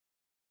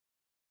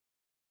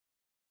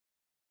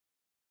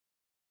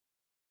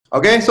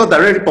Okay, so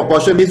directly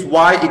proportion means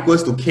y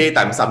equals to k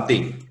times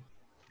something.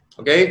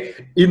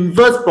 Okay,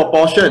 inverse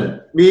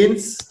proportion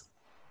means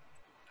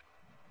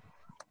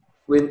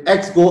when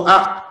x go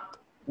up,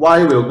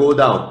 y will go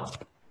down.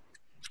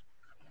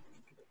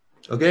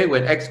 Okay,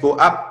 when x go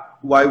up,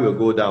 y will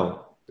go down.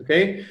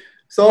 Okay,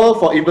 so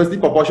for inversely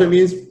proportion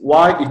means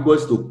y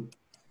equals to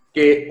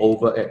k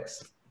over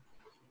x.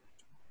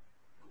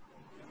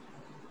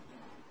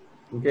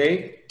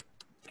 Okay,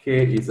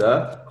 k is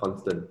a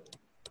constant.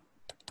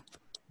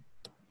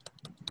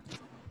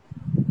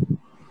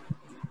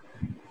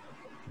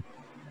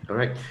 All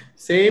right,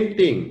 same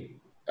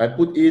thing. I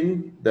put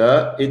in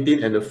the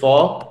 18 and the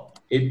 4.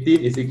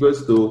 18 is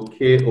equals to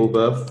k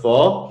over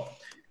 4.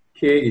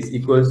 K is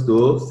equals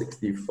to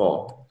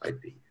 64, I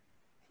think.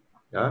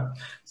 Yeah.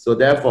 So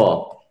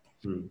therefore,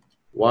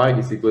 y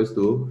is equals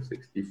to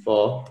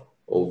 64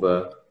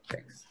 over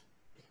x.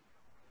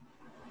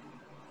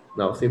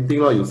 Now, same thing,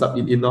 you sub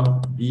it in,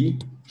 b,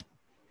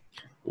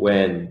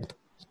 when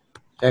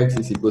x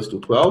is equals to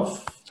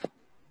 12,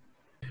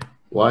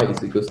 y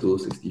is equals to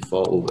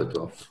 64 over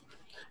 12.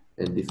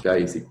 And this guy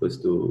is equals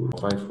to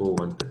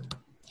 5/1.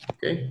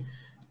 Okay,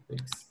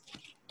 next.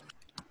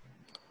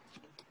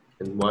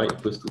 And y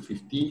equals to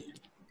 50.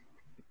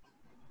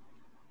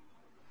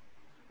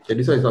 Okay,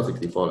 this one is not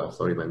 64,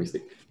 sorry, my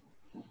mistake.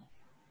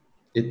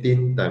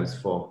 18 times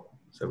 4,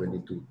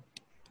 72.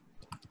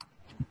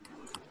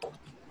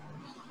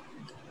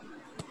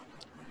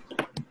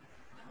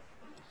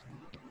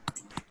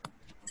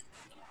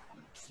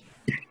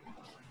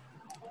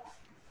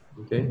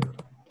 Okay,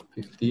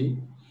 50.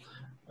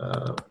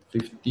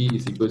 50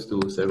 is equals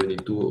to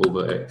 72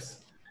 over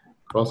x.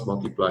 Cross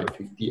multiply,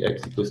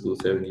 50x equals to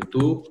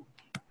 72.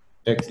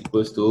 X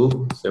equals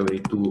to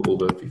 72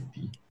 over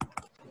 50.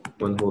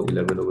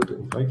 1/11 over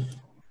 25.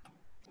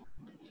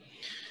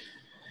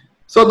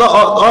 So not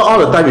all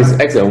the time is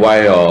x and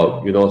y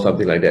or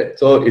something like that.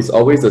 So it's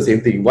always the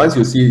same thing. Once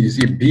you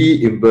see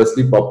b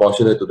inversely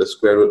proportional to the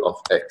square root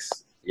of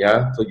x.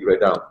 Yeah. So you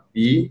write down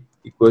b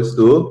equals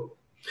to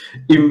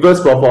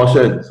inverse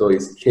proportion. So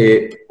it's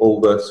k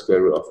over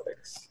square root of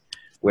x,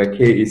 where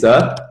k is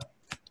a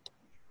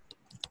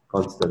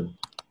constant.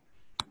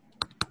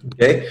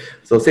 Okay.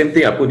 So same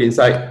thing I put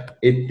inside.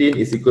 18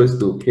 is equals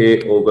to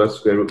k over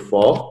square root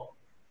 4.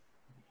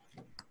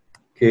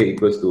 K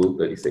equals to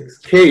 36.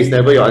 K is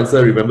never your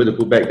answer. Remember to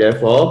put back.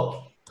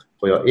 Therefore,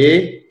 for your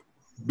A,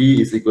 B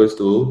is equals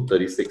to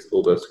 36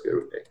 over square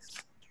root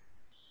x.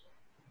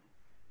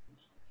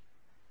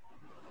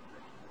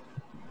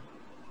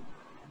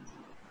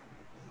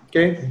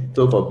 Okay,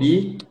 so for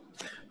B,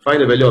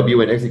 find the value of B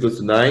when x equals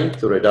to 9.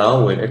 So write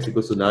down when x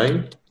equals to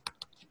 9.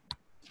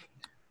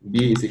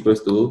 B is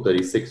equals to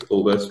 36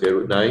 over square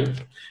root 9.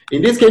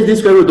 In this case, this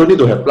square root don't need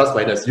to have plus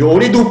minus. You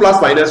only do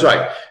plus minus,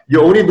 right?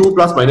 You only do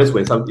plus minus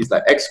when something is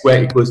like x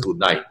squared equals to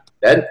 9.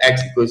 Then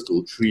x equals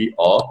to 3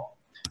 or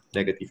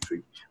negative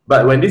 3.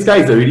 But when this guy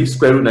is already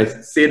square root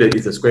 9, say that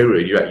it's a square root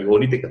already, right? You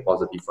only take the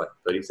positive one,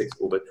 36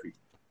 over 3.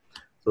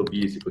 So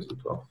B is equals to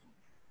 12.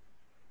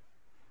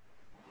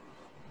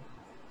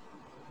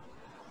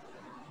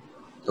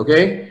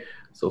 Okay,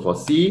 so for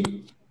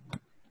C,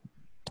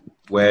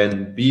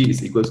 when B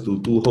is equals to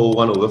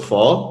 2/1 over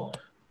 4,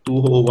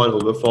 2/1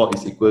 over 4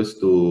 is equals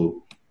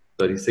to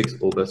 36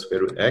 over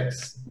square root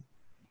x.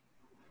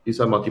 This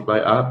one multiply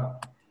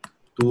up.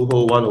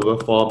 2/1 over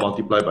 4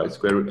 multiplied by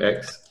square root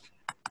x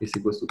is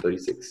equals to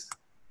 36.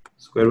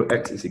 Square root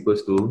x is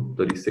equals to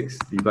 36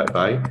 divided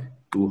by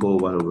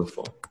 2/1 over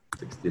 4,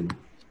 16.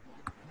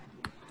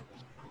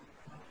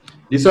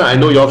 This one I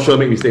know you all sure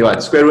make mistake.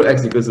 What? Square root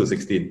x equals to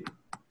 16.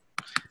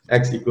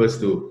 X equals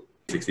to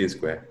 16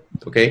 square.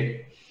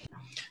 Okay.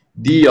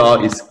 D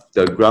is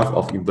the graph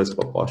of inverse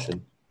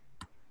proportion.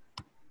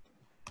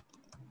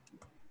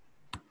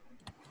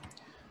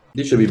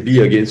 This should be B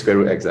against square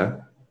root x.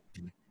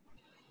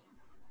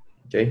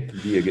 Okay,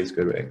 B against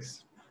square root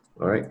x.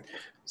 Alright.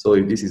 So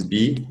if this is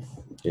B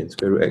against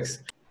square root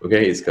x,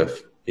 okay, it's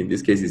curved. In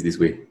this case, it's this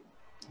way.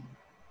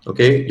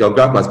 Okay, your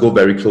graph must go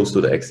very close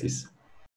to the axis.